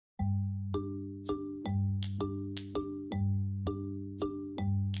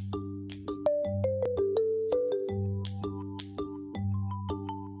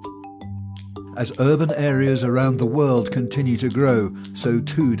As urban areas around the world continue to grow, so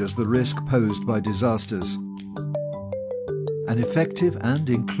too does the risk posed by disasters. An effective and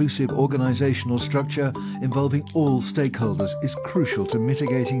inclusive organisational structure involving all stakeholders is crucial to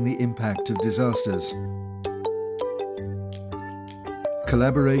mitigating the impact of disasters.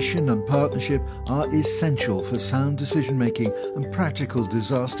 Collaboration and partnership are essential for sound decision-making and practical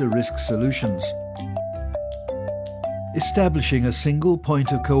disaster risk solutions. Establishing a single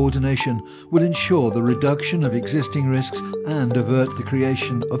point of coordination will ensure the reduction of existing risks and avert the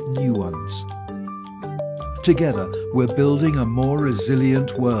creation of new ones. Together, we're building a more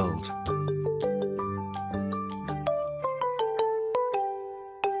resilient world.